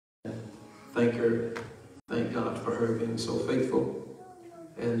Thank God for her being so faithful,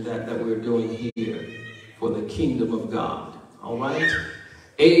 and that we're doing here for the kingdom of God. All right?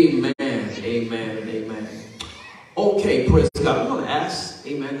 Amen, amen, and amen. Okay, praise God. I'm going to ask,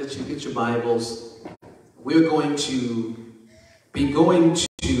 amen, that you get your Bibles. We're going to be going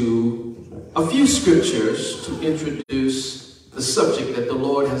to a few scriptures to introduce the subject that the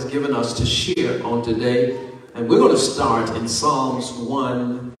Lord has given us to share on today. And we're going to start in Psalms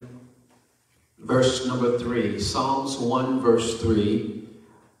 1, verse number 3. Psalms 1, verse 3.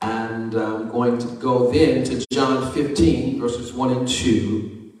 And I'm going to go then to John 15, verses 1 and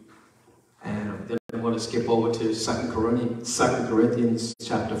 2. And then I'm going to skip over to 2 Corinthians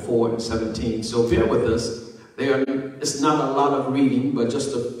chapter 4 and 17. So bear with us. It's not a lot of reading, but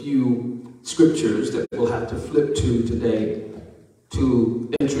just a few scriptures that we'll have to flip to today to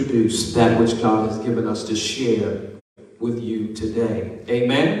introduce that which God has given us to share with you today.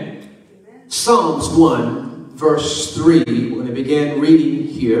 Amen? Amen. Psalms 1, verse 3. We're going to begin reading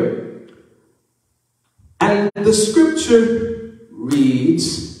here. And the scripture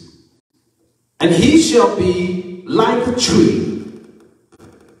reads, "And he shall be like a tree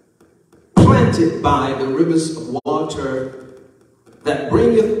planted by the rivers of water, that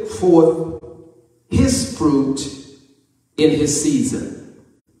bringeth forth his fruit in his season.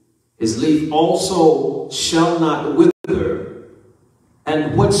 His leaf also shall not wither,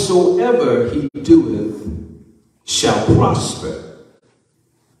 and whatsoever he doeth shall prosper."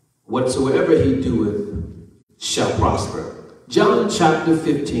 Whatsoever he doeth shall prosper. John chapter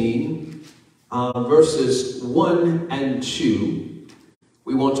 15, verses 1 and 2.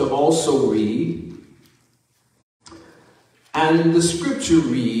 We want to also read. And the scripture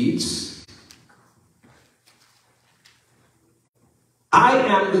reads, "I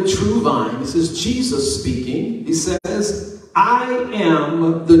am the true vine." This is Jesus speaking. He says, "I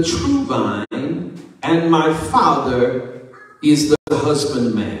am the true vine, and my Father is the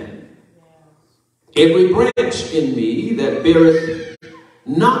husbandman. Every branch in me that beareth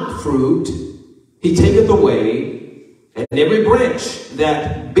not fruit, he taketh away. And every branch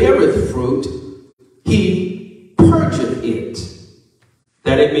that beareth fruit, he purgeth it,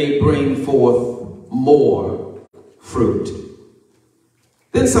 that it may bring forth more fruit."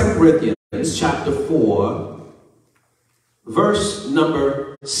 Then 2 Corinthians chapter 4, verse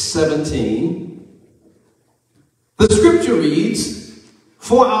number 17. The scripture reads,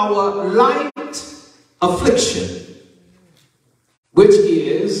 "For our light affliction, which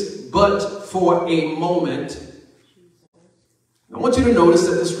is but for a moment." I want you to notice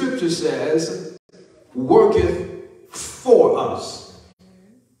that the scripture says, "worketh for us."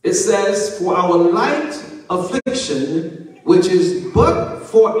 It says, "For our light affliction, which is but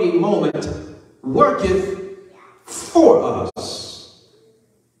for a moment, worketh for us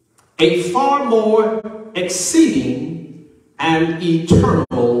a far more exceeding and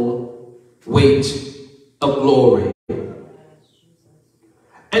eternal weight of glory."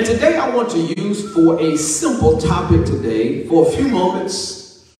 And today I want to use for a simple topic today, for a few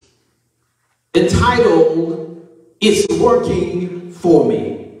moments, entitled, "It's Working For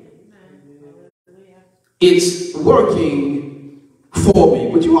Me." It's working for me.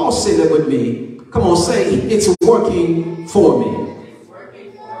 Would you all say that with me? Come on, say, "It's working for me."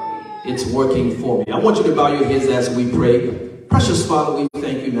 It's working for me. I want you to bow your heads as we pray. Precious Father, we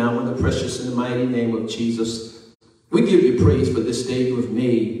thank you now in the precious and the mighty name of Jesus. We give you praise for this day you have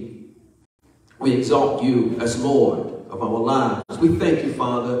made. We exalt you as Lord of our lives. We thank you,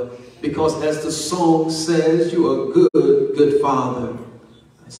 Father, because as the song says, you are good, good Father.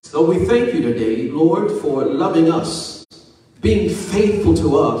 So we thank you today, Lord, for loving us, being faithful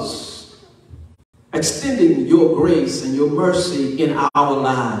to us, extending your grace and your mercy in our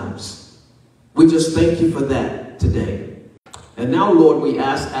lives. We just thank you for that today. And now, Lord, we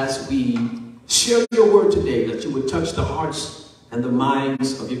ask as we share your word today, that you would touch the hearts and the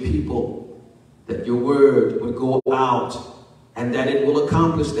minds of your people, that your word would go out and that it will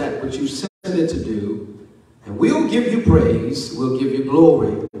accomplish that which you sent it to do. And we'll give you praise, we'll give you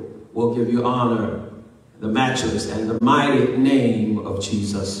glory, we'll give you honor, the matchless and the mighty name of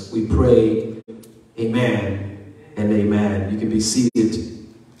Jesus. We pray, amen and amen. You can be seated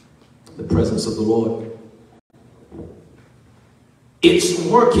in the presence of the Lord. It's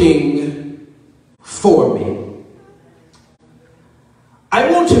working for me.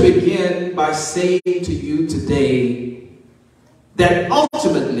 I want to begin by saying to you today that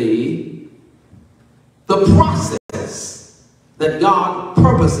ultimately the process that God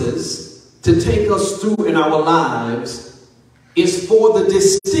purposes to take us through in our lives is for the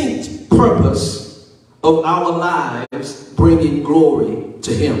distinct purpose of our lives bringing glory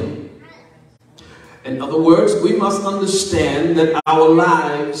to Him. In other words, we must understand that our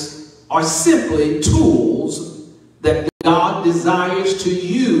lives are simply tools that God desires to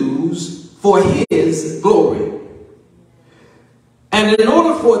use for his glory. And in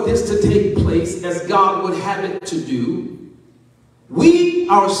order for this to take place as God would have it to do, we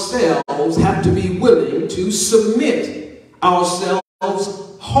ourselves have to be willing to submit ourselves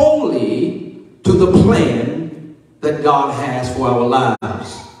wholly to the plan that God has for our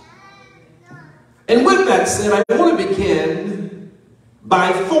lives. And with that said, I want to begin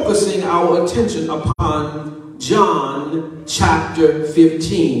by focusing our attention upon John chapter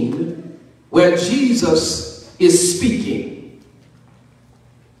 15, where Jesus is speaking.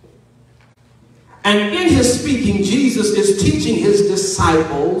 And in his speaking, Jesus is teaching his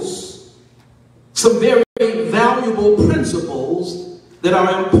disciples some very valuable principles that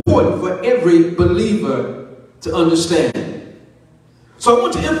are important for every believer to understand. So I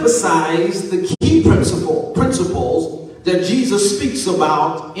want to emphasize the key principles that Jesus speaks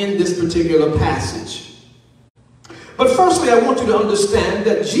about in this particular passage. But firstly, I want you to understand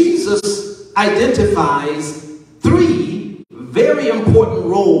that Jesus identifies three very important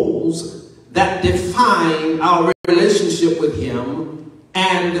roles that define our relationship with him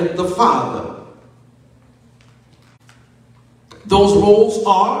and the Father. Those roles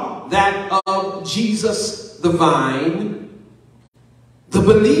are that of Jesus, the vine, the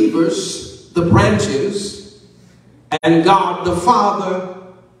believers, the branches, and God, the Father,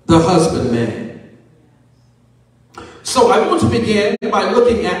 the husbandman. So I want to begin by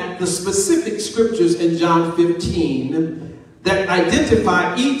looking at the specific scriptures in John 15 that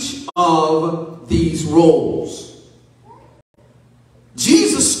identify each of these roles.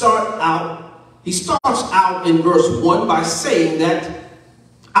 Jesus starts out in verse 1 by saying that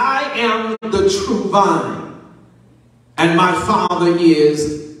I am the true vine, and my Father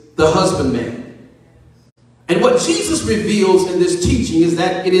is the husbandman. And what Jesus reveals in this teaching is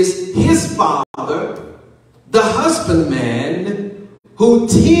that it is his Father, the husbandman, who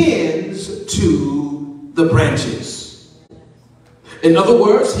tends to the branches. In other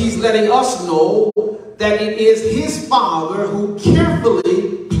words, he's letting us know that it is his Father who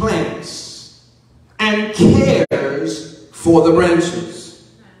carefully plants and cares for the branches.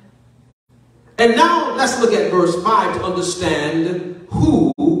 And now let's look at verse 5 to understand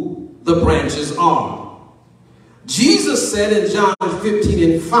who the branches are. Jesus said in John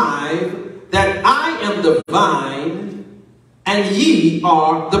 15 and 5 that I am the vine and ye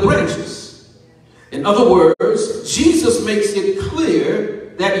are the branches. In other words, Jesus makes it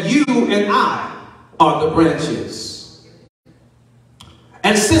clear that you and I are the branches.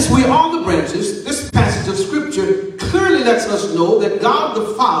 And since we are the branches, this passage of scripture clearly lets us know that God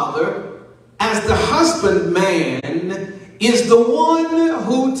the Father, as the husbandman, is the one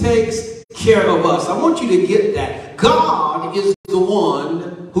who takes care of us. I want you to get that. God is the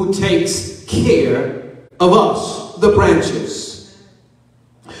one who takes care of us, the branches.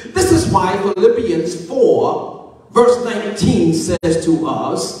 This is why Philippians 4 verse 19 says to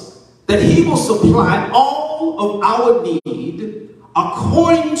us that he will supply all of our need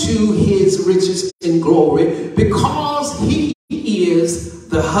according to his riches in glory, because he is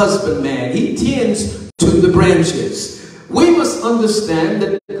the husbandman. He tends to the branches. We must understand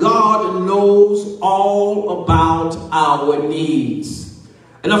that God knows all about our needs.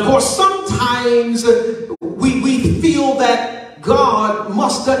 And of course, sometimes we feel that God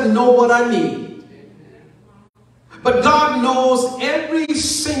must know what I need. But God knows every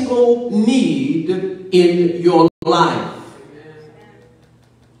single need in your life.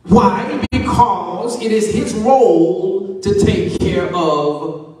 Why? Because it is his role to take care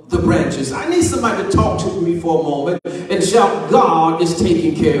of the branches. I need somebody to talk to me for a moment and shout, God is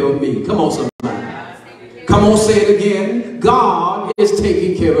taking care of me. Come on, somebody. Come on, say it again. God is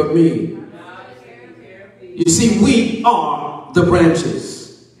taking care of me. You see, we are the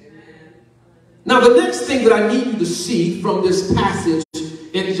branches. Now, the next thing that I need you to see from this passage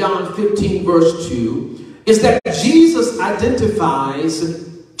in John 15 verse 2 is that Jesus identifies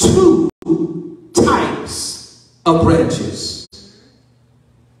two types of branches.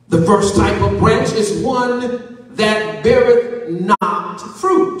 The first type of branch is one that beareth not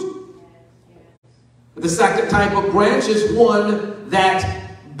fruit. The second type of branch is one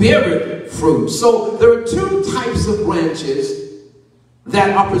that beareth fruit. So there are two types of branches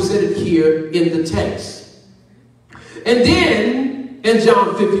that are presented here in the text. And then in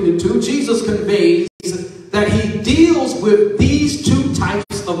John 15 and 2, Jesus conveys that he deals with these two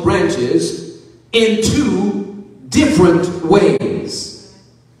types of branches in two different ways.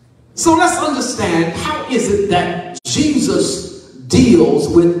 So let's understand, how is it that Jesus deals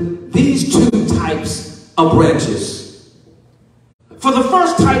with these two types of branches. For the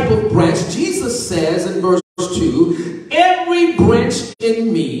first type of branch, Jesus says in verse 2, every branch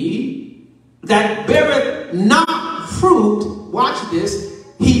in me that beareth not fruit, watch this,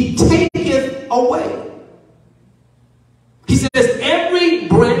 he taketh away. He says, every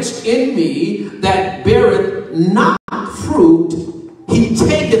branch in me that beareth not fruit, he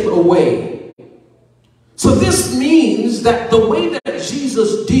taketh away. So this means that the way that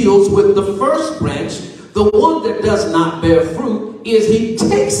Jesus deals with the first branch, the one that does not bear fruit, is he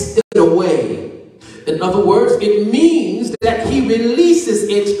takes it away. In other words, it means that he releases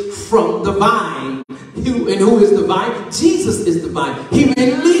it from the vine. And who is the vine? Jesus is the vine. He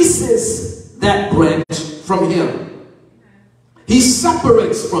releases that branch from him. He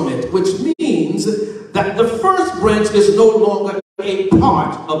separates from it, which means that the first branch is no longer a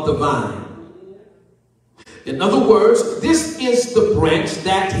part of the vine. In other words, this is the branch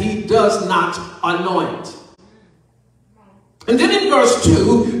that he does not anoint. And then in verse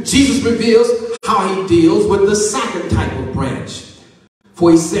 2, Jesus reveals how he deals with the second type of branch.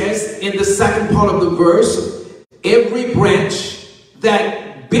 For he says in the second part of the verse, every branch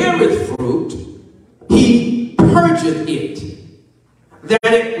that beareth fruit, he purgeth it, that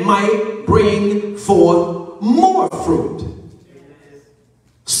it might bring forth more fruit.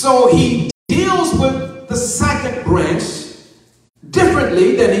 So he deals with the second branch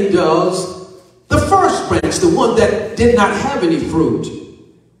differently than he does the first branch, the one that did not have any fruit.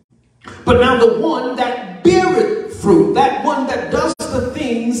 But now the one that beareth fruit, that one that does the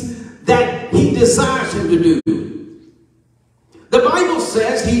things that he desires him to do. The Bible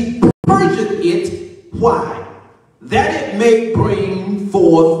says he purgeth it. Why? That it may bring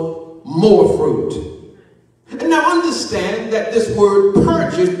forth more fruit. And now understand that this word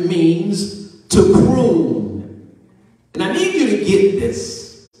purgeth means to prune. And I need you to get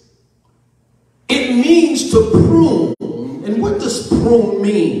this. It means to prune. And what does prune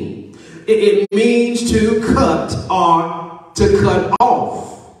mean? It means to cut or to cut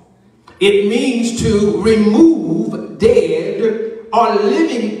off. It means to remove dead or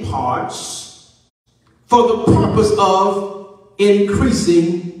living parts for the purpose of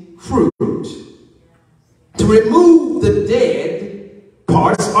increasing fruit. To remove the dead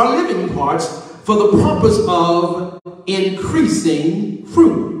parts or living parts for the purpose of increasing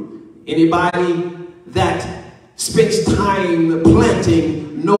fruit. Anybody that spends time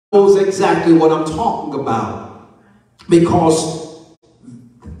planting knows exactly what I'm talking about. Because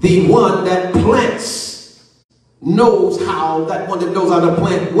the one that plants knows how, that one that knows how to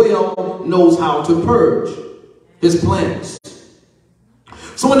plant well knows how to purge his plants.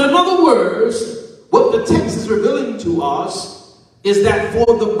 So in other words, what the text is revealing to us is that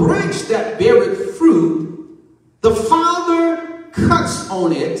for the branch that beareth fruit, the Father cuts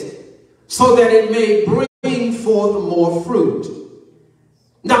on it so that it may bring forth more fruit.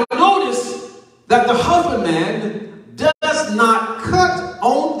 Now notice that the husbandman does not cut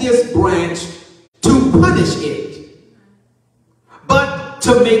on this branch to punish it, but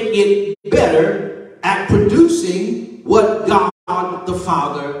to make it better at producing what God the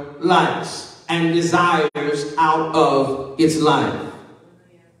Father likes and desires out of its life.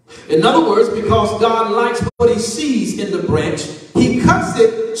 In other words, because God likes what he sees in the branch, he cuts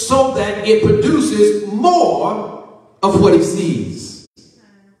it so that it produces more of what he sees.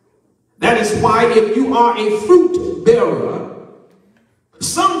 That is why if you are a fruit bearer,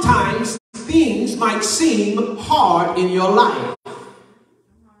 sometimes things might seem hard in your life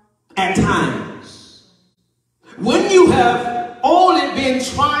at times. When you have only been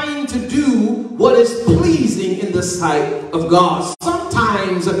trying to do what is pleasing in the sight of God,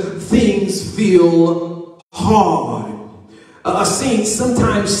 sometimes things feel hard.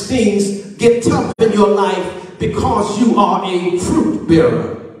 Sometimes things get tough in your life because you are a fruit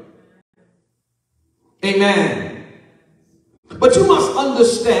bearer. Amen. But you must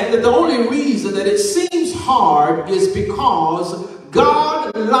understand that the only reason that it seems hard is because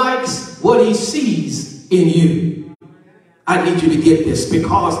God likes what he sees in you. I need you to get this,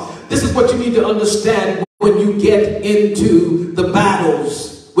 because this is what you need to understand when you get into the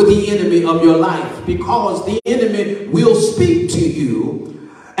battles with the enemy of your life, because the enemy will speak to you,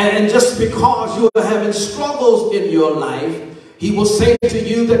 and just because you are having struggles in your life, he will say to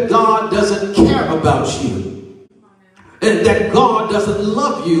you that God doesn't care about you and that God doesn't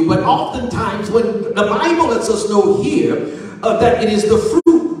love you. But oftentimes when the Bible lets us know here that it is the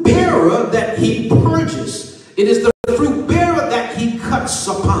fruit bearer that he purges, it is the fruit bearer that he cuts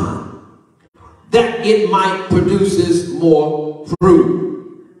upon, that it might produces more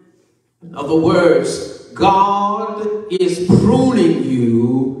fruit. In other words, God is pruning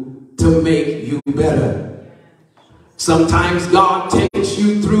you to make you better. Sometimes God takes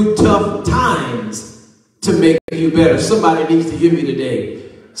you through tough times to make you better. Somebody needs to hear me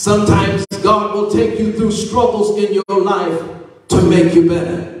today. Sometimes God will take you through struggles in your life to make you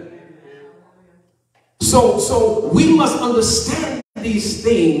better. So we must understand these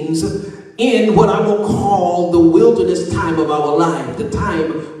things in what I will call the wilderness time of our life, the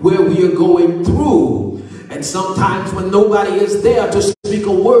time where we are going through. And sometimes when nobody is there to speak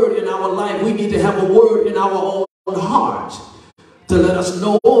a word in our life, we need to have a word in our own heart to let us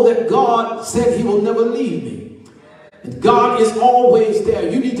know that God said he will never leave me. God is always there.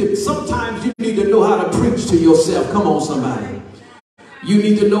 Sometimes you need to know how to preach to yourself. Come on, somebody. You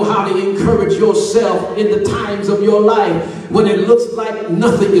need to know how to encourage yourself in the times of your life when it looks like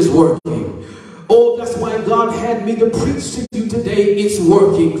nothing is working. Oh, that's why God had me to preach to you today. It's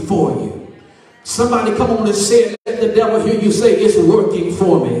working for you. Somebody come on and say it. Let the devil hear you say, it's working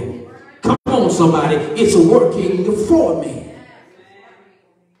for me. Come on, somebody. It's working for me.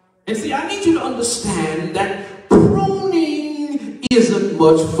 And see, I need you to understand that pruning isn't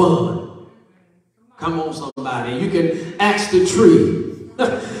much fun. Come on, somebody. You can ask the tree.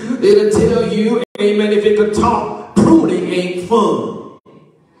 It'll tell you, amen, if it could talk, pruning ain't fun.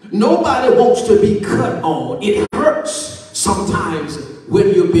 Nobody wants to be cut on. It hurts sometimes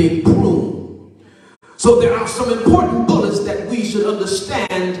when you're being pruned. So there are some important bullets that we should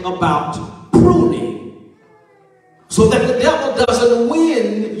understand about pruning, so that the devil doesn't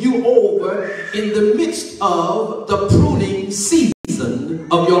win you over in the midst of the pruning season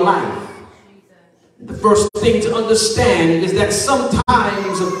of your life. The first thing to understand is that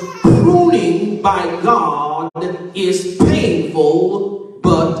sometimes pruning by God is painful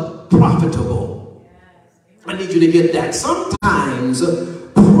but profitable. I need you to get that. Sometimes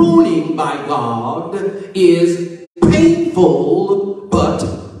pruning by God is painful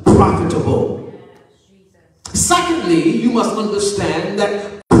but profitable. Secondly, you must understand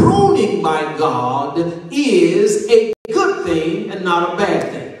that pruning by God is a good thing and not a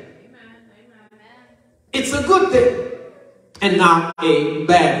bad thing. It's a good thing and not a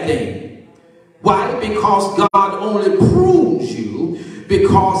bad thing. Why? Because God only prunes you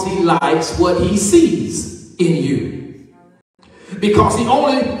because he likes what he sees in you. Because he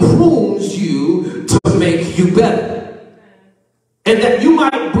only prunes you to make you better. And that you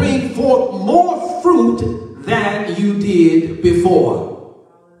might bring forth more fruit than you did before.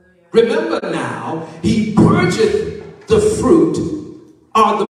 Remember now, he purgeth the fruit,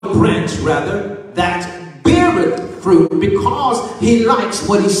 or the branch rather, that beareth fruit, because he likes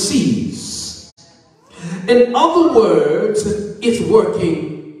what he sees. In other words, it's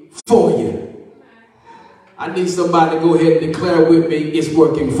working for you. I need somebody to go ahead and declare with me, it's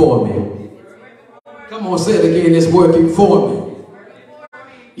working for me. Come on, say it again, it's working for me.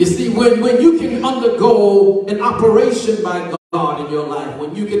 You see, when you can undergo an operation by God in your life,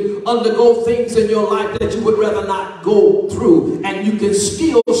 when you can undergo things in your life that you would rather not go through, and you can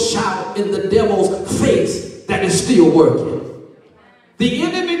still shout in the devil's face that is still working. The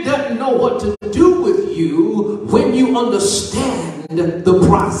enemy doesn't know what to do with you when you understand the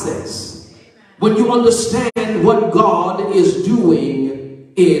process, when you understand what God is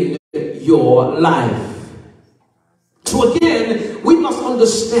doing in your life. So again, we must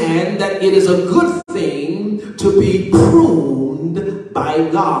understand that it is a good thing to be pruned by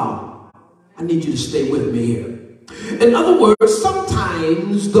God. I need you to stay with me here. In other words,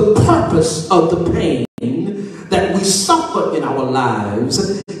 sometimes the purpose of the pain that we suffer in our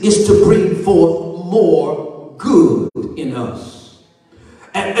lives is to bring forth more good in us.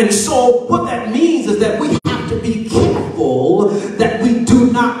 And so what that means is that we have to be careful that we do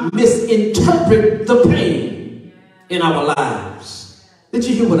not misinterpret the pain in our lives. Did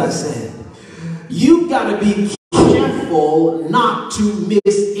you hear what I said? You got to be careful not to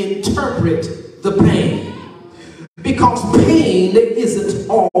misinterpret the pain, because pain isn't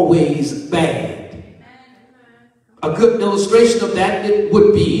always bad. A good illustration of that, it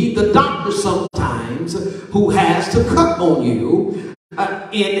would be the doctor sometimes who has to cut on you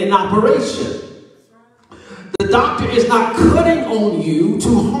in an operation. The doctor is not cutting on you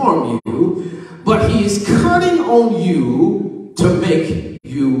to harm you, but he is cutting on you to make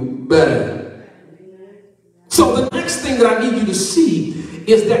you better. So the next thing that I need you to see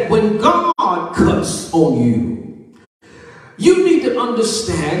is that when God cuts on you, you need to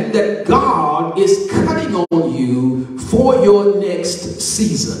understand that God is cutting on you for your next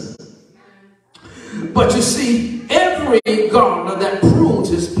season. But you see, every gardener that prunes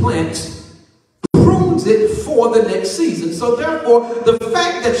his plants prunes it for the next season. So therefore, the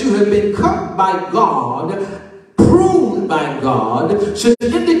fact that you have been cut by God, pruned by God, should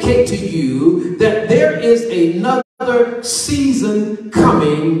indicate to you that there is another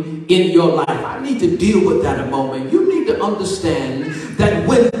in your life. I need to deal with that a moment. You need to understand that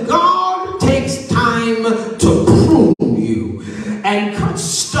when God takes time to prune you and cut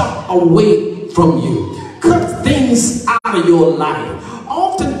stuff away from you, cut things out of your life,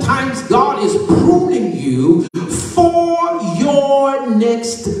 oftentimes God is pruning you for your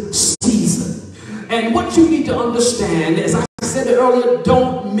next season. And what you need to understand, as I said earlier,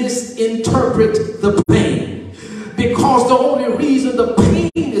 don't misinterpret the pain. Because the only reason the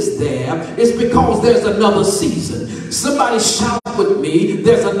pain is there is because there's another season. Somebody shout with me,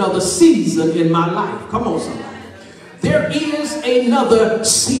 there's another season in my life. Come on, somebody. There is another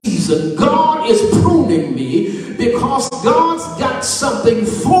season. God is pruning me because God's got something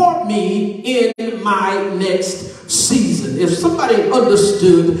for me in my next season. If somebody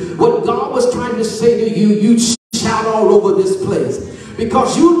understood what God was trying to say to you, you'd shout all over this place.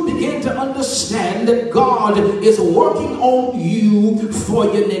 Because you begin to understand that God is working on you for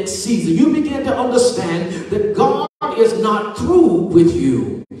your next season. You begin to understand that God is not through with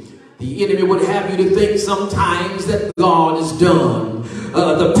you. The enemy would have you to think sometimes that God is done.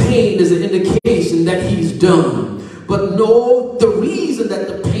 The pain is an indication that he's done. But no, the reason that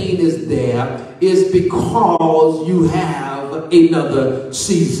the pain is there is because you have another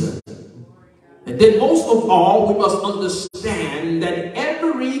season. And then most of all, we must understand that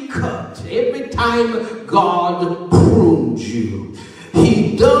every cut, every time God prunes you,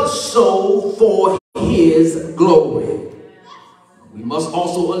 he does so for his glory. We must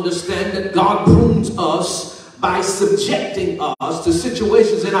also understand that God prunes us by subjecting us to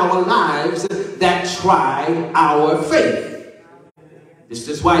situations in our lives that try our faith. This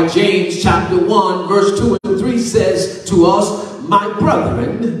is why James chapter 1 verse 2 and 3 says to us, my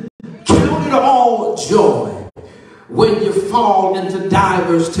brethren, count it all joy when you fall into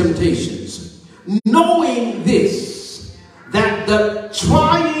diverse temptations, knowing this, that the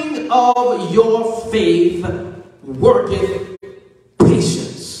trying of your faith worketh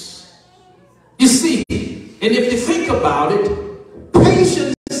patience. You see, and if you think about it,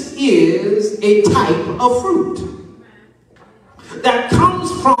 patience is a type of fruit that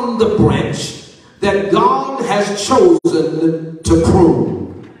comes from the branch that God has chosen to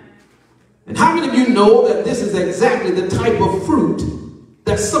prune. And how many of you know that this is exactly the type of fruit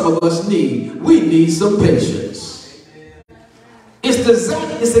that some of us need? We need some patience. It's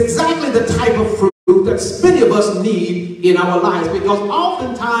exactly the type of fruit that many of us need in our lives, because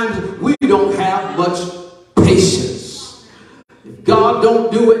oftentimes we don't have much patience. If God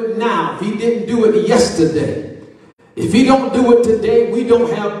don't do it now, if he didn't do it yesterday, if he don't do it today, we don't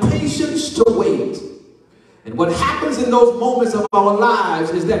have patience to wait. And what happens in those moments of our lives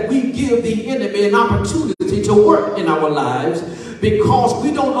is that we give the enemy an opportunity to work in our lives because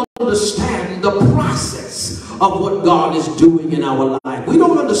we don't understand the process of what God is doing in our life. We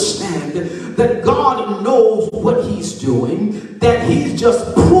don't understand that God knows what he's doing, that he's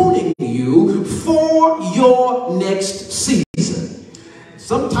just pruning you for your next season.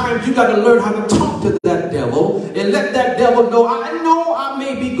 Sometimes you got to learn how to talk to that devil and let that devil know I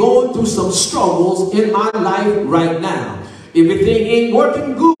may be going through some struggles in my life right now. Everything ain't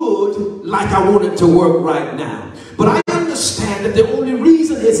working good like I want it to work right now. But I understand that the only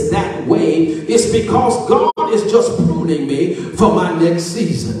reason it's that way is because God is just pruning me for my next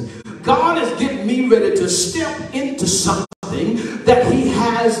season. God is getting me ready to step into something that he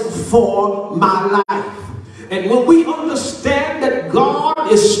has for my life. And when we understand that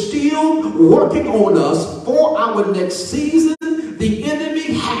God is still working on us for our next season, the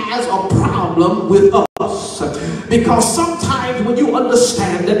enemy has a problem with us. Because sometimes when you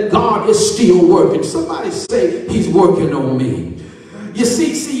understand that God is still working, somebody say he's working on me. You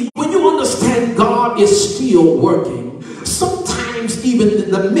see, when you understand God is still working, sometimes even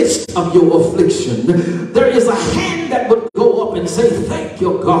in the midst of your affliction, there is a hand that would go up and say, thank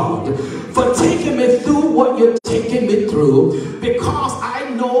you, God, for taking me through what you're taking me through, because I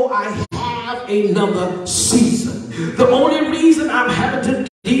know I have another season. The only reason I'm having to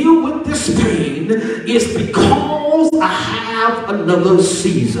deal with this pain is because I have another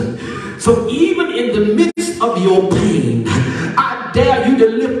season. So even in the midst of your pain, I dare you to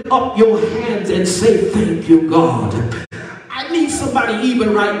lift up your hands and say, thank you, God. I need somebody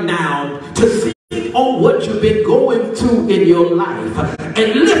even right now to think on what you've been going through in your life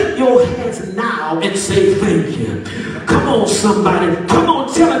and lift your hands now and say thank you. Come on, somebody. Come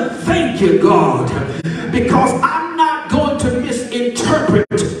on, tell him thank you, God. Because I'm not going to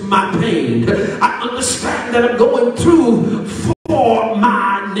misinterpret my pain. I understand that I'm going through for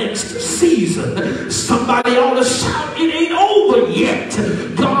my next season. Somebody ought to shout, it ain't over yet.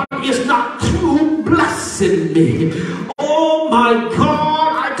 God is not through blessing me. Oh my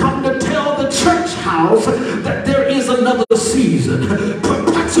God, I come to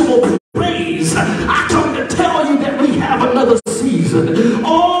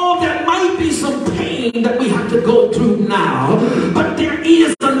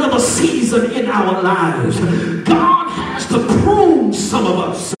our lives. God has to prune some of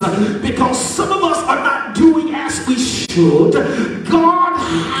us because some of us are not doing as we should. God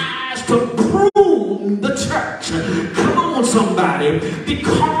has to prune the church. Come on, somebody,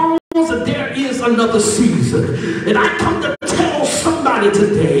 because there is another season. And I come to tell somebody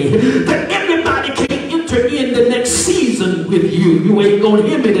today that everybody can't enter in the next season with you. You ain't gonna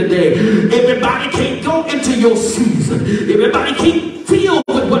hear me today. Everybody can't go into your season. Everybody can't feel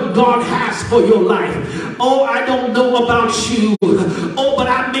with what God has for your life. Oh, I don't know about you. Oh, but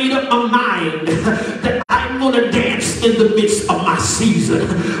I made up my mind that I'm gonna dance in the midst of my season.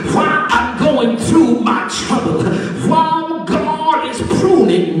 While I'm going through my trouble, while God is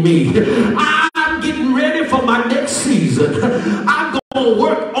pruning me, I'm getting ready for my next season. I'm going to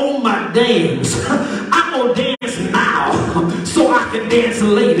work on my dance. I'm going to dance now so I can dance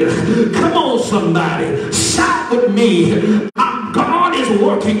later. Come on, somebody. Shout with me. God is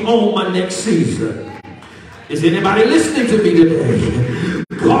working on my next season. Is anybody listening to me today?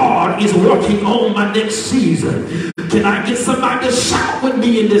 God is working on my next season. Can I get somebody to shout with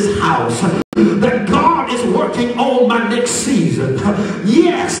me in this house that God is working on my next season?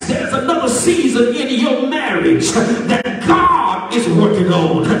 Yes, there's another season in your marriage that God is working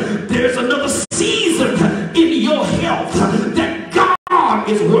on. There's another season in your health that God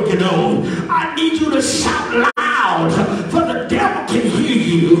is working on. I need you to shout loud for the devil can hear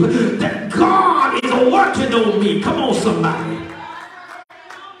you that God is working on me. Come on, somebody.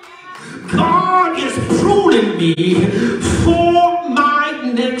 God is pruning me for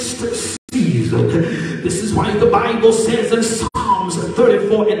my next season. This is why the Bible says in Psalms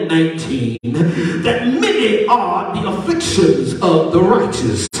 34 and 19 that many are the afflictions of the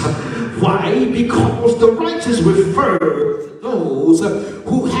righteous. Why? Because the righteous refer to those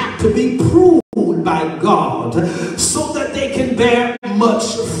who have to be pruned by God so that they can bear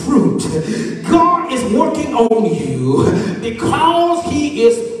much fruit. God is working on you because he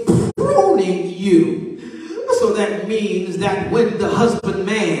is pruning you. So that means that when the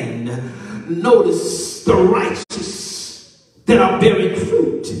husbandman notices the righteous that are bearing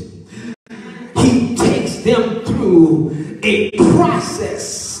fruit, he takes them through a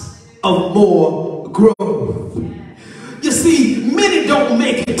process of more growth. You see, many don't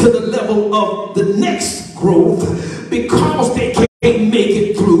make it to the level of the next growth because they can't make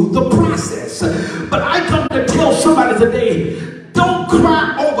it through the process. But I come to tell somebody today, don't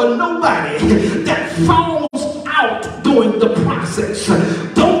cry over nobody that falls out during the process.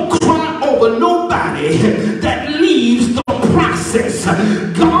 Don't cry over nobody that leaves the process.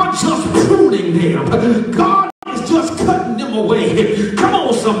 God just pruning them. God is just cutting them away. Come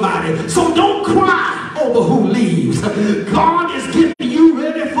on, somebody. So don't cry over who leaves. God is getting you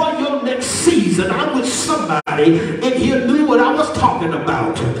ready for your next season. I wish somebody in here knew what I was talking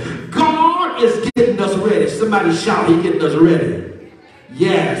about. God is getting us ready. Somebody shout, he's getting us ready.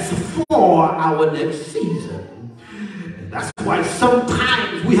 Yes, for our next season. That's why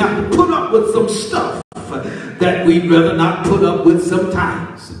sometimes we have to put up with some stuff that we'd rather not put up with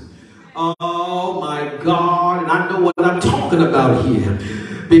sometimes. Oh my God, and I know what I'm talking about here.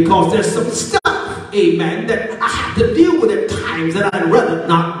 Because there's some stuff, amen, that I have to deal with at times that I'd rather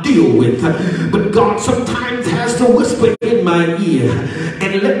not deal with. But God sometimes has to whisper in my ear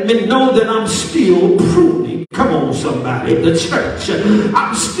and let me know that I'm still pruning. Come on, somebody, the church.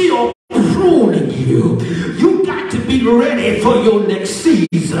 I'm still pruning you. You got to be ready for your next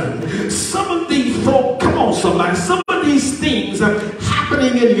season. Some of these folk, come on, somebody, some of these things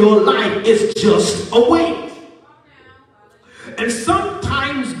happening in your life is just a wait. And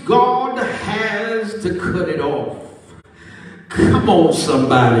sometimes God has to cut it off. Come on,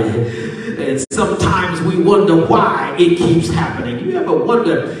 somebody. And sometimes we wonder why it keeps happening. You ever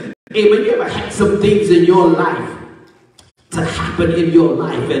wonder, amen, you ever had some things in your life to happen in your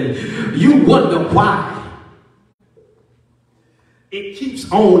life and you wonder why it keeps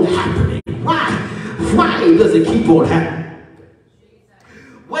on happening? Why does it keep on happening?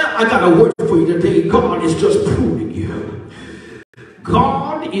 Well, I got a word for you today. God is just pruning you.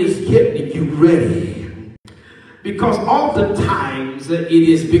 God is getting you ready. Because oftentimes it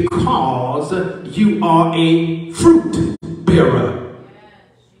is because you are a fruit bearer.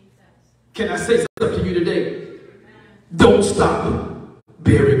 Can I say something to you today? Don't stop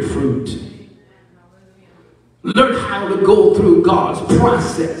bearing fruit. Learn how to go through God's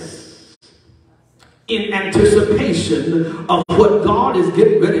process in anticipation of what God is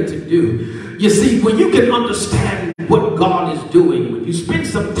getting ready to do. You see, when you can understand what God is doing, when you spend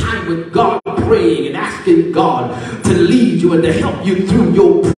some time with God praying and asking God to lead you and to help you through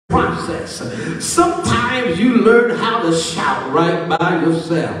your process, sometimes you learn how how to shout right by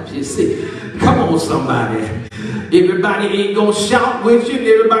yourself. You see, come on somebody. Everybody ain't gonna shout with you, and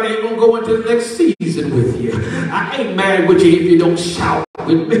everybody ain't gonna go into the next season with you. I ain't mad with you if you don't shout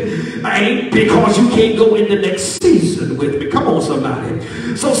with me. I ain't because you can't go in the next season with me. Come on somebody.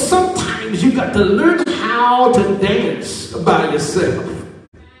 So sometimes you got to learn how to dance by yourself.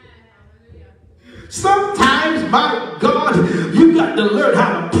 Sometimes, my God, you got to learn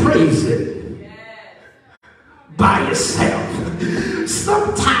how to praise it by yourself.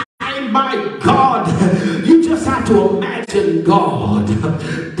 Sometimes, my God, you just have to imagine God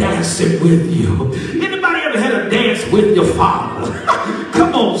dancing with you. Anybody ever had a dance with your father?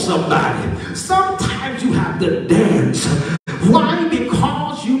 Come on, somebody. Sometimes you have to dance. Why?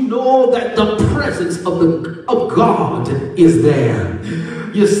 Because you know that the presence of God is there.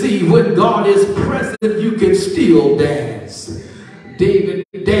 You see, when God is present, you can still dance. David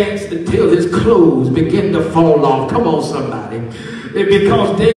danced until his clothes began to fall off. Come on, somebody.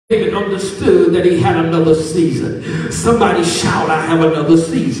 Because David understood that he had another season. Somebody shout, I have another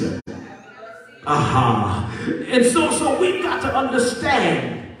season. And so we've got to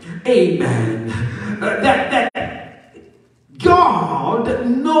understand, amen, that God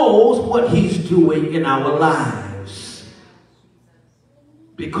knows what he's doing in our lives.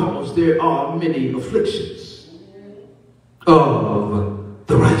 Because there are many afflictions of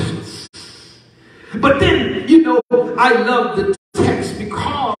the righteous. But then, you know, I love the text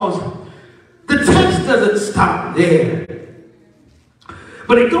because the text doesn't stop there.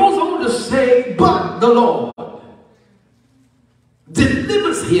 But it goes on to say, but the Lord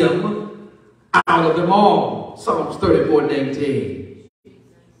delivers him out of them all. Psalms 34:18.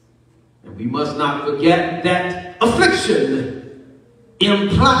 And we must not forget that affliction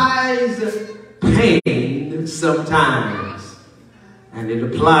implies pain sometimes. And it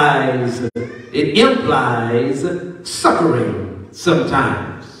implies suffering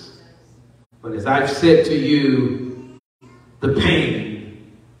sometimes. But as I've said to you, the pain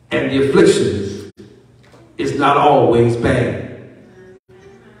and the afflictions is not always bad.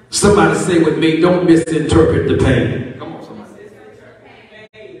 Somebody say with me, don't misinterpret the pain. Come on, somebody.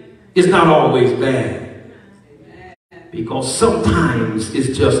 It's not always bad. Because sometimes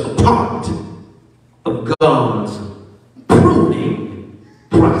it's just a part of God's pruning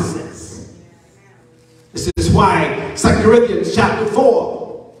process. This is why 2 Corinthians chapter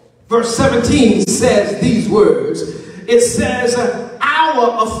 4, verse 17 says these words. It says,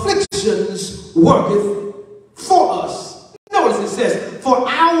 our afflictions worketh for us. Notice it says, for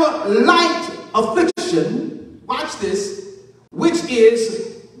our light affliction, watch this, which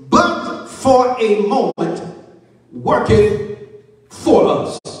is but for a moment, worketh for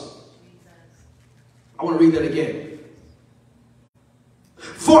us. I want to read that again.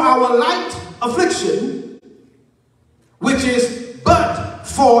 For our light affliction, which is but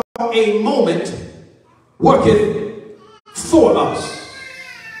for a moment, worketh for us.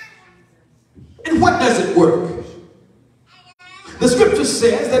 And what does it work? The scripture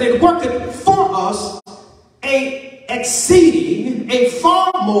says that it worketh for us a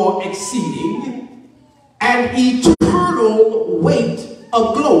far more exceeding and eternal weight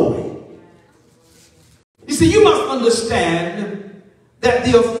of glory. You see, you must understand that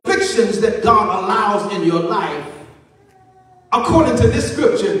the afflictions that God allows in your life, according to this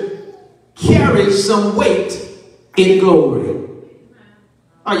scripture, carry some weight in glory.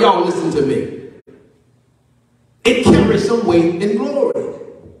 Are y'all listening to me? It carries some weight in glory.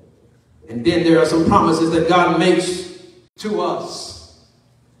 And then there are some promises that God makes to us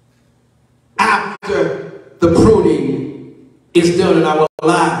after the pruning is done in our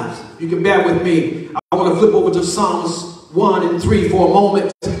lives. You can bear with me. I want to flip over to Psalms 1 and 3 for a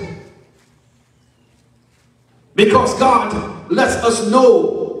moment. Because God lets us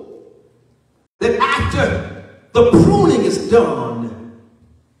know that after the pruning is done,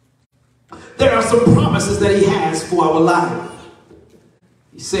 there are some promises that he has for our life.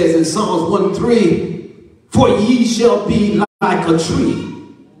 He says in Psalms 1:3, for ye shall be like a tree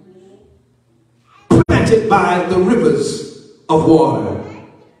planted by the rivers of water.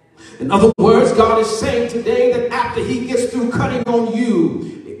 In other words, God is saying today that after he gets through cutting on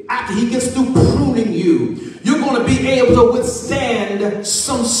you, after he gets through pruning you, you're going to be able to withstand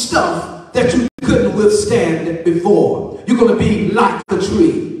some stuff that you couldn't withstand before. You're going to be like a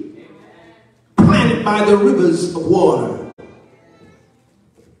tree planted by the rivers of water.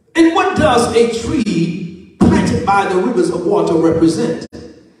 And what does a tree planted by the rivers of water represent?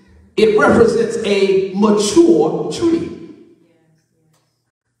 It represents a mature tree.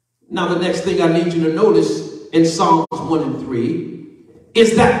 Now, the next thing I need you to notice in Psalms 1 and 3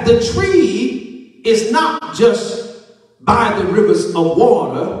 is that the tree is not just by the rivers of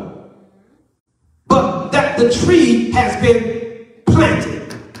water, but that the tree has been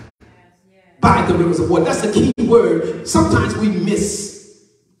planted by the rivers of water. That's a key word. Sometimes we miss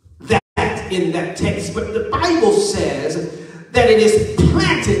that in that text, but the Bible says that it is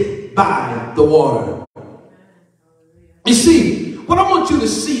planted by the water. You see, what I want you to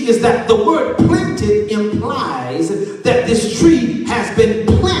see is that the word planted implies that this tree has been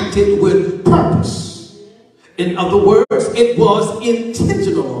planted with purpose. In other words, it was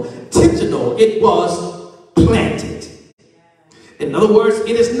intentional. It was planted. In other words,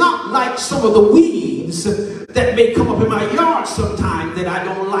 it is not like some of the weeds that may come up in my yard sometime that I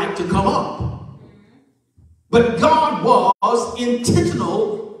don't like to come up. But God was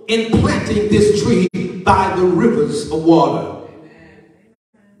intentional in planting this tree by the rivers of water.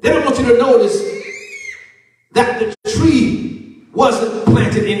 Then I want you to notice that the tree wasn't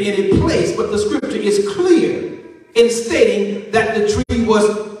planted in any place, but the scripture is clear in stating that the tree was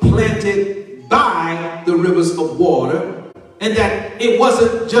planted by the rivers of water, and that it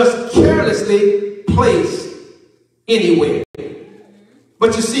wasn't just carelessly placed anywhere.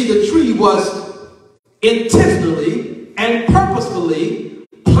 But you see, the tree was intentionally and purposefully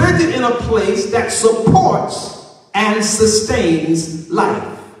planted in a place that supports and sustains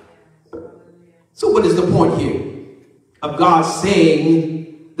life. So what is the point here of God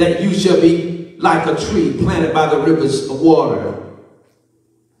saying that you shall be like a tree planted by the rivers of water?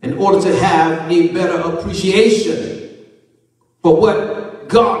 In order to have a better appreciation for what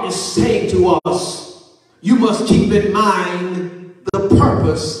God is saying to us, you must keep in mind the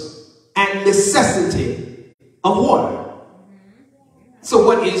purpose and necessity of water. So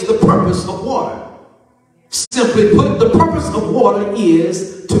what is the purpose of water? Simply put, the purpose of water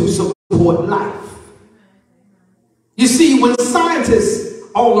is to support life. You see, when scientists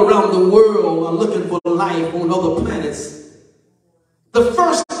all around the world are looking for life on other planets, the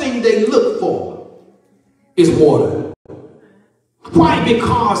first thing they look for is water. Why?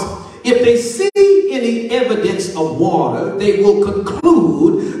 Because if they see any evidence of water, they will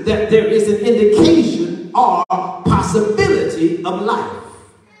conclude that there is an indication or possibility of life.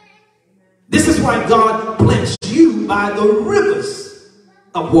 This is why God plants you by the rivers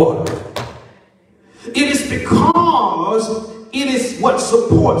of water. It is because it is what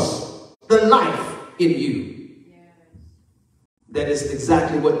supports the life in you. That is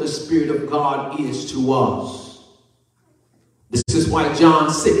exactly what the Spirit of God is to us. This is why John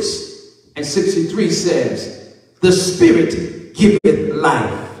 6:63 says, the Spirit giveth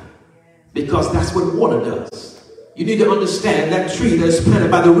life. Because that's what water does. You need to understand that tree that is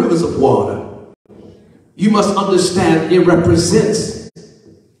planted by the rivers of water. You must understand it represents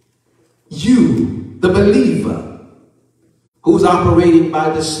you, the believer, who's operating by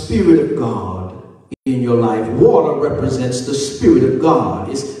the Spirit of God in your life. Water represents the Spirit of God.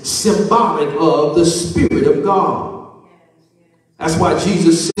 It's symbolic of the Spirit of God. That's why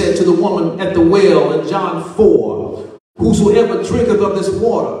Jesus said to the woman at the well in John 4, whosoever drinketh of this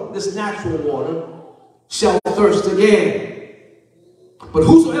water, this natural water, shall thirst again. But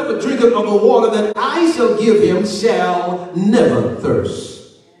whosoever drinketh of the water that I shall give him shall never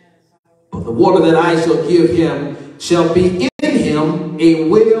thirst. But the water that I shall give him shall be in him a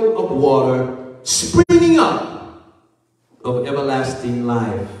well of water springing up of everlasting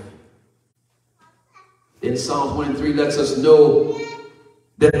life. In Psalms 1:3 lets us know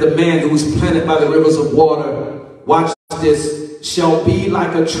that the man who is planted by the rivers of water, watch this, shall be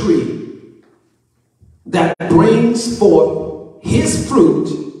like a tree that brings forth his fruit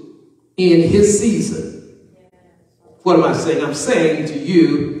in his season. What am I saying? I'm saying to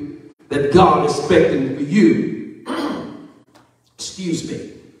you that God is expecting for you, excuse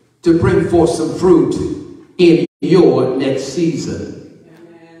me, to bring forth some fruit in your next season.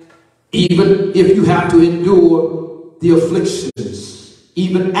 Even if you have to endure the afflictions,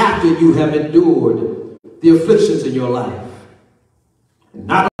 even after you have endured the afflictions in your life.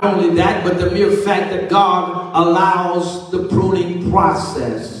 Not only that, but the mere fact that God allows the pruning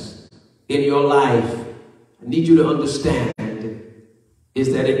process in your life, I need you to understand,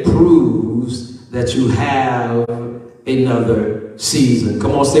 is that it proves that you have another season.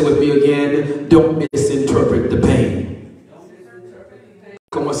 Come on, say with me again, don't misinterpret the pain.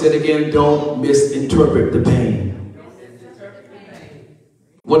 Come on, say it again, don't misinterpret the pain.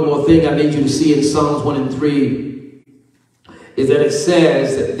 One more thing I need you to see in Psalms 1:3 is that it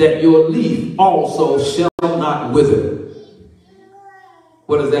says that your leaf also shall not wither.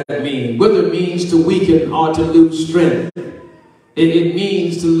 What does that mean? Wither means to weaken or to lose strength. It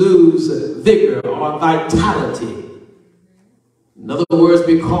means to lose vigor or vitality. In other words,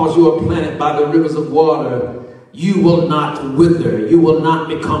 because you are planted by the rivers of water, you will not wither. You will not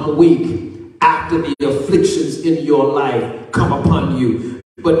become weak after the afflictions in your life come upon you.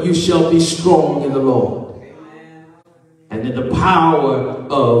 But you shall be strong in the Lord and in the power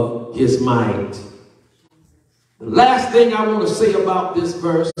of his might. The last thing I want to say about this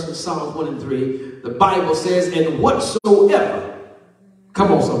verse in Psalms 1 and 3, the Bible says, and whatsoever,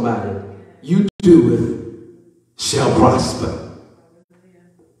 come on somebody, you do shall prosper.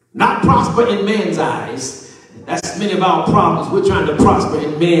 Not prosper in man's eyes. That's many of our problems. We're trying to prosper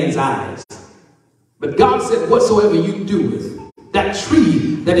in man's eyes. But God said, whatsoever you do, that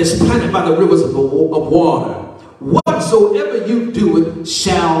tree that is planted by the rivers of water, whatsoever you do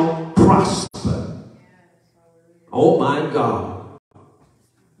shall prosper. Oh my God.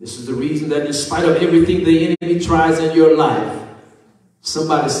 This is the reason that in spite of everything the enemy tries in your life,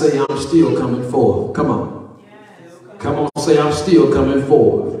 somebody say, I'm still coming forward. Come on. Come on, say, I'm still coming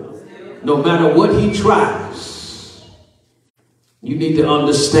forward. No matter what he tries, you need to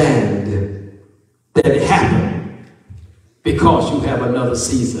understand that it happened because you have another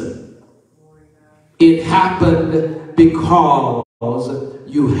season. It happened because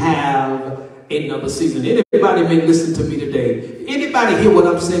you have another season. Anybody may listen to me today. Anybody hear what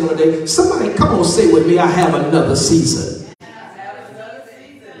I'm saying today? Somebody come on, say with me, I have another season.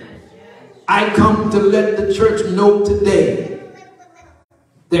 I come to let the church know today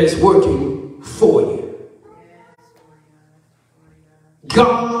that it's working for you.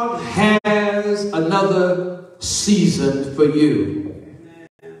 God has another season for you.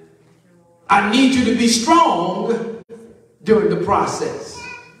 I need you to be strong during the process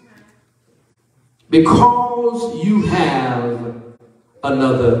because you have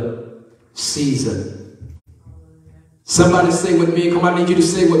another season. Somebody say with me, come on, I need you to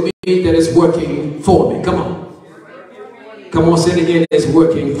say with me that it's working for me. Come on. Come on, say it again, it's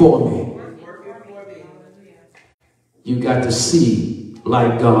working for me. You got to see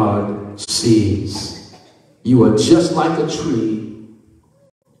like God sees. You are just like a tree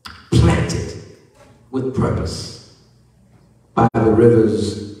planted with purpose by the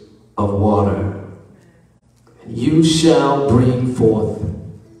rivers of water. And you shall bring forth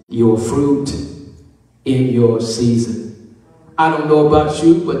your fruit in your season. I don't know about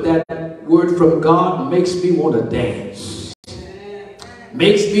you, but that word from God makes me want to dance.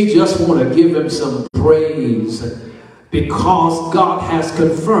 Makes me just want to give him some praise, because God has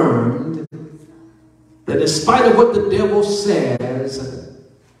confirmed that in spite of what the devil says,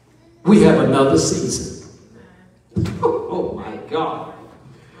 we have another season. Oh my God.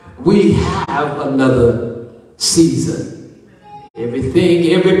 We have another season.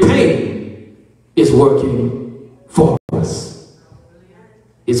 Everything, every pain is working for us.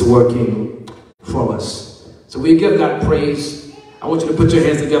 It's working for us. So we give God praise. I want you to put your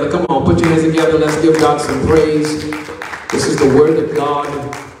hands together. Come on, put your hands together. Let's give God some praise. This is the word that God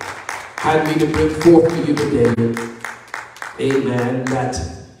had me to bring forth to you today. Amen. That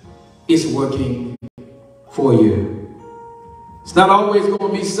is working for you. It's not always going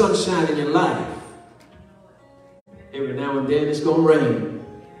to be sunshine in your life. Every now and then it's going to rain.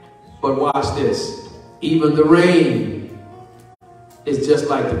 But watch this. Even the rain is just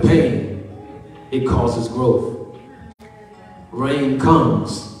like the pain. It causes growth. Rain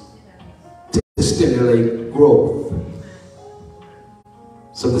comes to stimulate growth.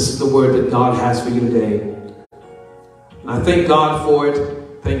 So this is the word that God has for you today. And I thank God for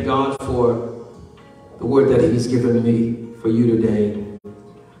it. Thank God for the word that he's given me for you today.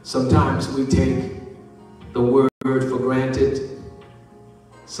 Sometimes we take the word for granted.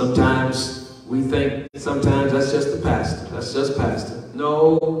 Sometimes we think, sometimes that's just the pastor. That's just pastor.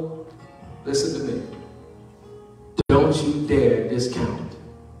 No, listen to me. Don't you dare discount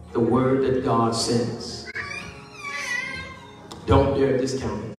the word that God sends. Don't dare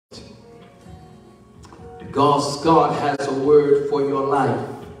discount it. Because God has a word for your life.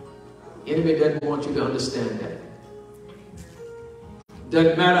 Enemy doesn't want you to understand that.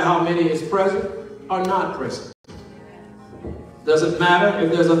 Doesn't matter how many is present or not present. Doesn't matter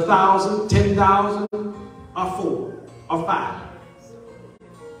if there's 1,000, 10,000, or 4 or 5.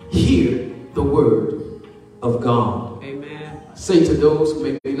 Hear the word of God. Amen. I say to those who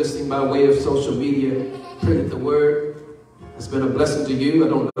may be listening by way of social media, pray that the word has been a blessing to you. I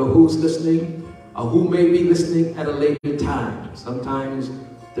don't know who's listening or who may be listening at a later time. Sometimes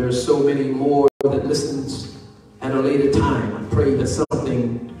there's so many more that listens at a later time. I pray that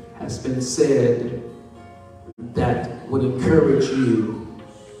something has been said that would encourage you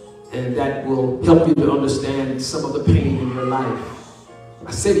and that will help you to understand some of the pain in your life.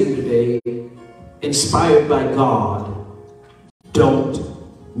 I say to you today, inspired by God, don't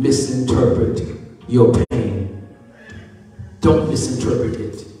misinterpret your pain. Don't misinterpret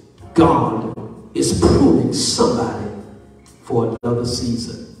it. God is pruning somebody for another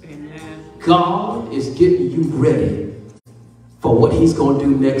season. Amen. God is getting you ready for what he's going to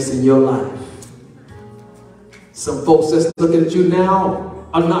do next in your life. Some folks that's looking at you now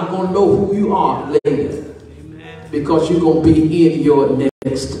are not going to know who you are later. Amen. Because you're going to be in your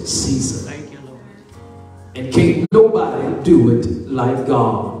next season. Thank you, Lord. And can't nobody do it like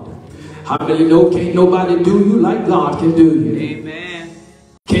God. How many know can't nobody do you like God can do you? Amen.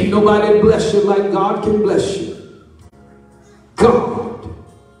 Can't nobody bless you like God can bless you. God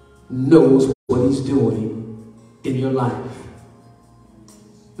knows what he's doing in your life.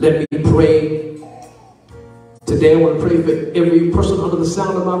 Let me pray. Today I want to pray for every person under the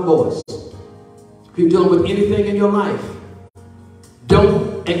sound of my voice. If you're dealing with anything in your life,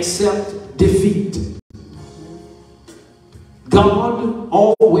 don't accept defeat. God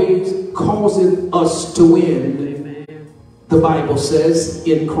always causes us to win, amen, the Bible says,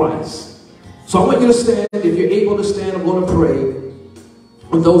 in Christ. So I want you to stand. If you're able to stand, I'm going to pray.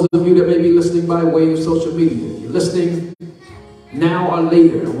 For those of you that may be listening by way of social media, if you're listening now or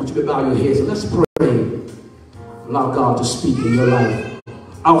later, I want you to bow your heads and let's pray. Allow God to speak in your life.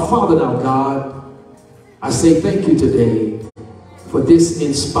 Our Father, now God, I say thank you today for this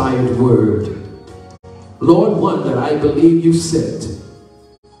inspired word. Lord, one that I believe you sent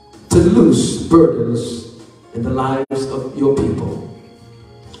to loose burdens in the lives of your people,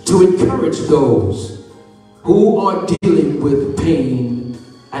 to encourage those who are dealing with pain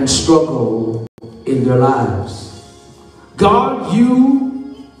and struggle in their lives. God,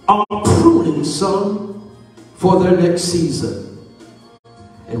 you are pruning some for their next season.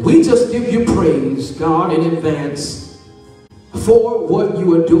 And we just give you praise, God, in advance for what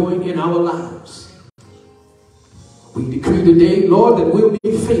you are doing in our lives. We decree today, Lord, that we'll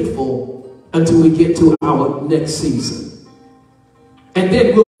be faithful until we get to our next season. And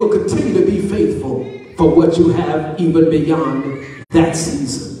then we'll continue to be faithful for what you have even beyond that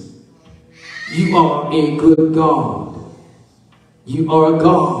season. You are a good God. You are a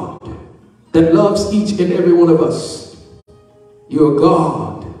God that loves each and every one of us. You're a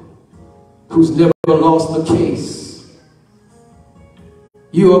God who's never lost a case.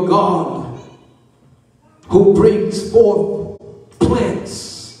 You're a God who brings forth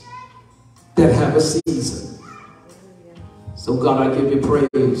plants that have a season. So God, I give you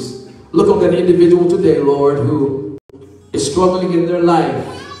praise. Look on that individual today, Lord, who is struggling in their life,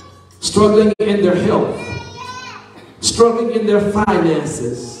 struggling in their health, struggling in their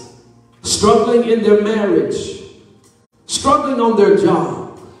finances, struggling in their marriage, struggling on their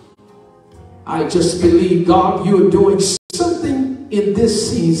job. I just believe, God, you are doing something in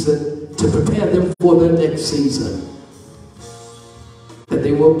this season to prepare them for their next season. That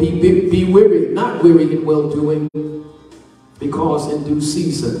they will be weary, not weary in well-doing, because in due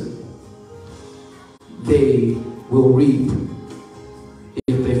season they will reap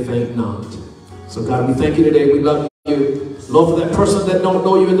if they faint not. So God, we thank you today. We love you. Lord, for that person that don't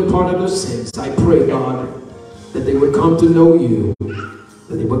know you in the part of their sins, I pray, God, that they would come to know you,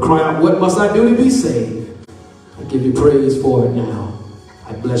 that they would cry out, what must I do to be saved? I give you praise for it now.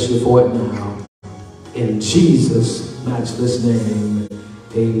 I bless you for it now. In Jesus' matchless name,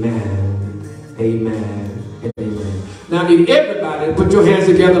 amen, amen, and amen. Now I need everybody to put your hands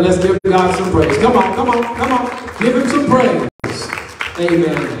together. Let's give God some praise. Come on, come on, come on. Give him some praise.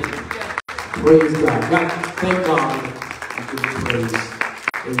 Amen. Praise God. Thank God. I give you praise.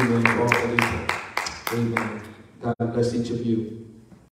 Amen. For all of you. Amen. God bless each of you.